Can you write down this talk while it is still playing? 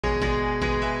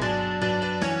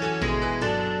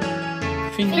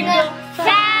Finger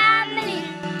Family.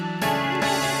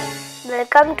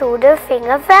 Welcome to the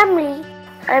Finger Family.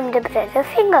 I'm the brother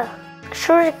Finger.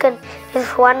 Shuriken is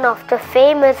one of the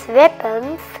famous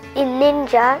weapons in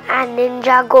Ninja and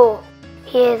Ninjago.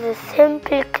 Here's a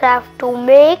simple craft to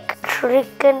make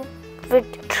Shuriken with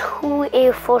 2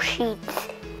 A4 sheets.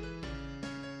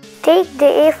 Take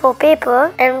the A4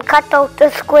 paper and cut out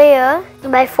a square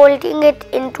by folding it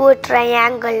into a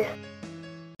triangle.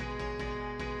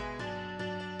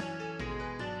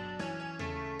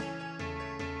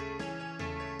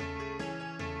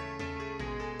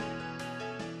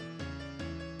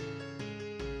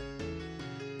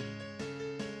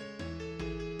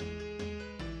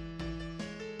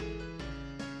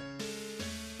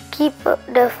 Keep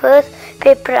the first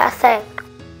paper aside.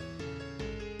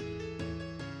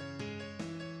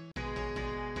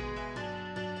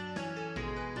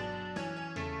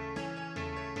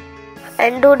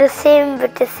 And do the same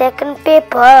with the second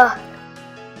paper.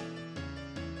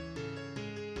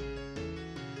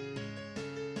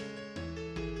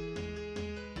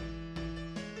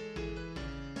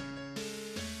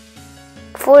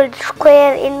 Fold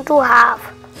square into half.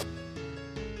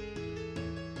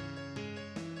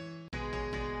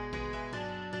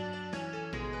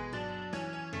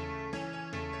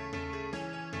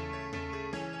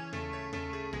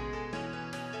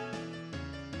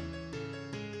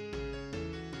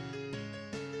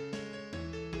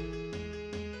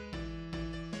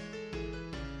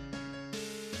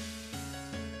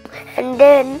 And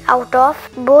then out of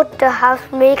both the halves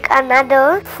make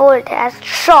another fold as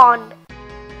shown.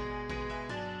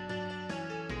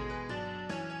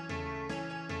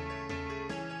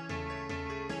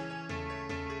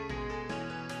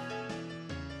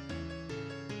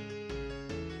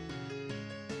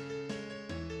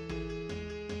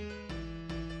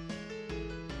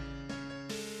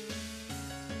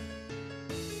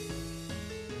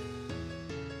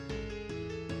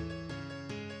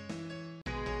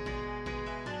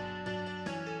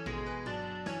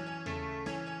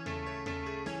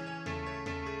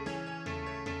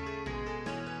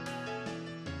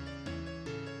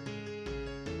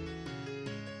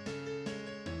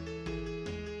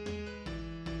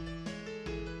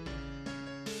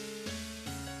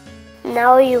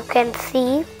 Now you can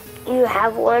see you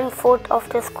have 1/4 of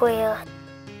the square.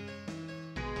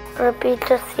 Repeat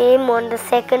the same on the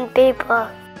second paper.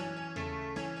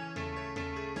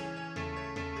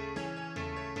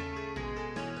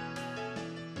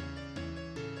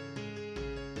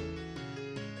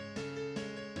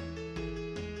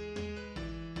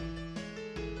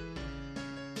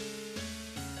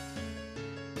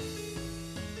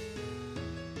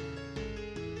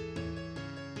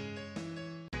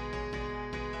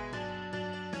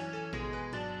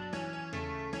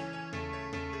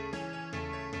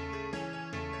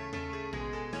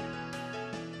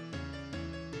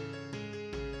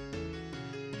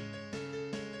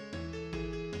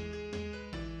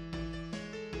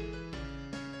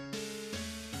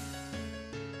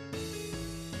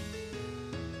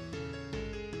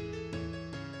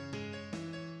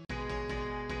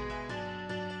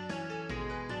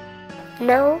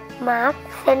 Now mark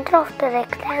center of the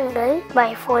rectangle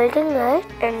by folding it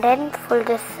and then fold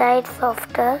the sides of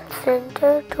the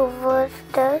center towards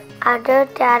the other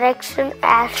direction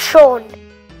as shown.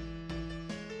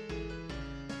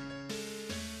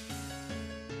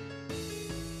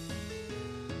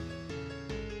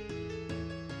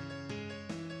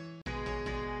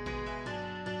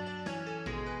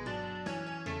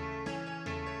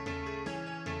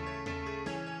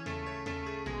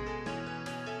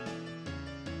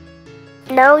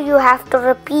 Now you have to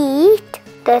repeat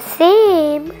the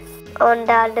same on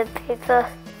the other paper.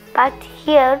 But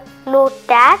here note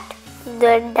that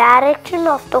the direction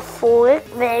of the fold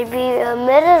will be a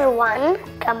mirror one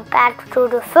compared to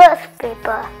the first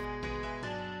paper.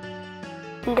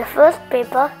 In the first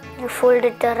paper, you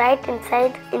folded the right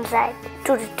inside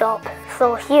to the top.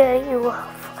 So here you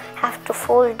have to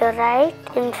fold the right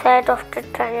inside of the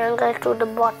triangle to the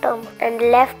bottom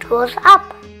and left goes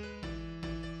up.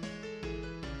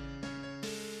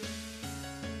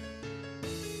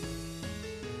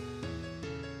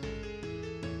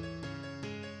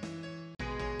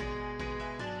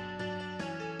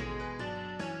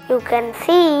 You can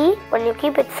see when you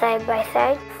keep it side by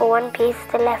side, for one piece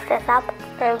the left is up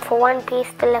and for one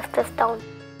piece the left is down.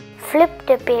 Flip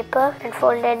the paper and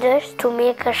fold edges to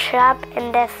make a sharp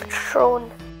end as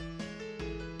shown.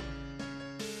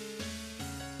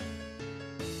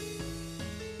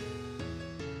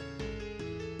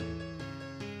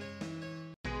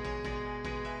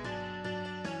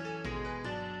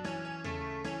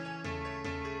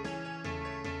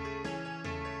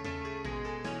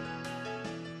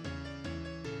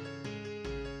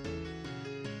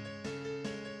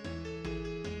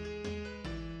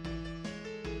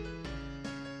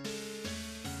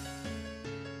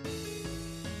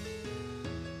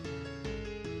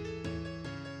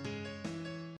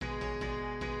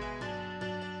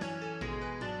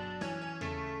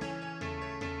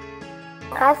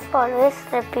 As always,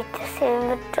 repeat the same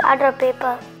with the other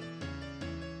paper.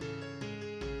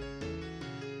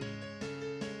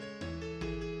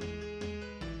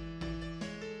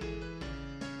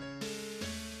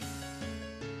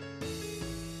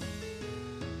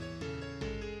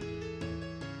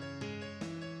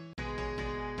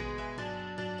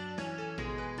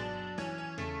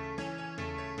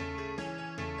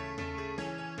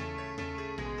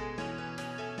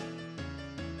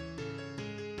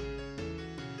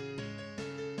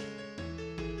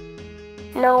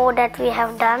 Now that we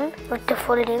have done with the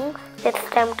folding, it's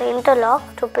time to interlock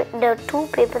to put the two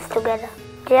papers together.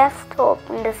 Just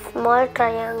open the small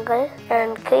triangle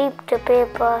and keep the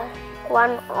paper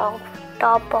one on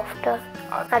top of the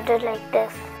other like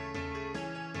this.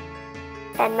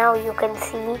 And now you can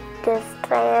see this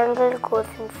triangle goes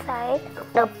inside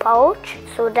the pouch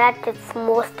so that it's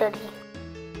more sturdy.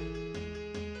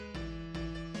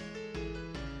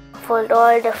 Fold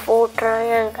all the 4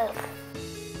 triangles.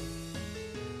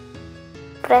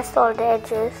 Press all the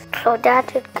edges so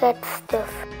that it gets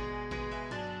stiff.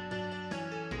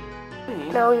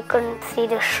 Now you can see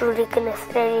the Shuriken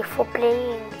is ready for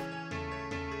playing.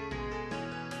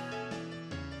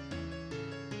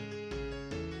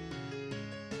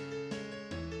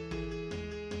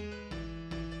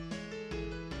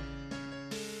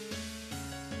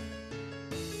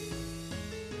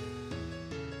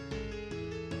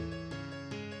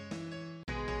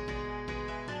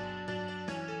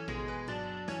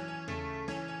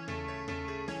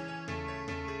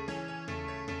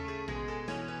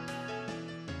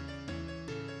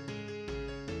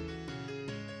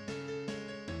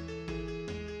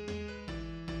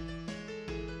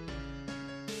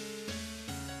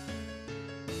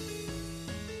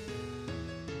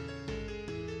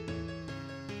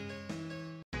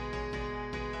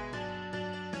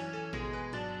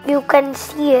 You can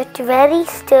see it very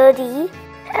sturdy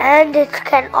and it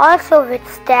can also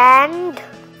withstand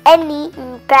any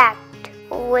impact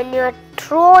when you're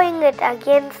throwing it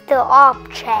against the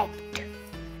object.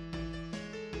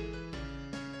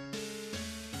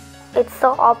 It's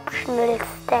an optional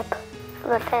step,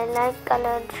 but I like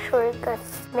colored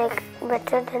shurikens, make it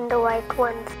better than the white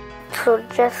ones. So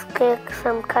just take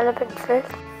some color pencils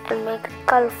and make it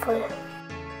colorful.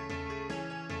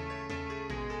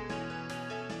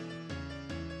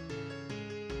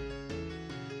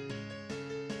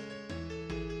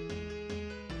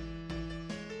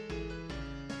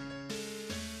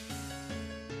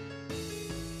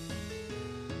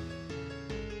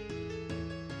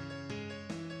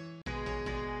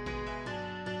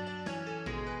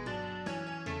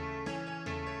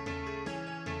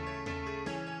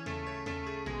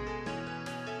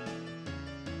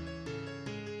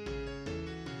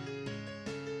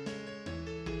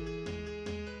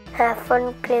 Have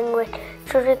fun playing with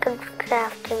Shuriken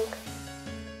crafting.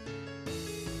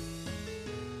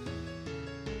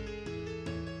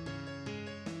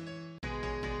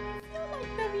 If you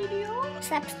like the video,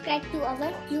 subscribe to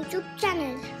our YouTube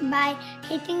channel by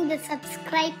hitting the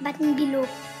subscribe button below.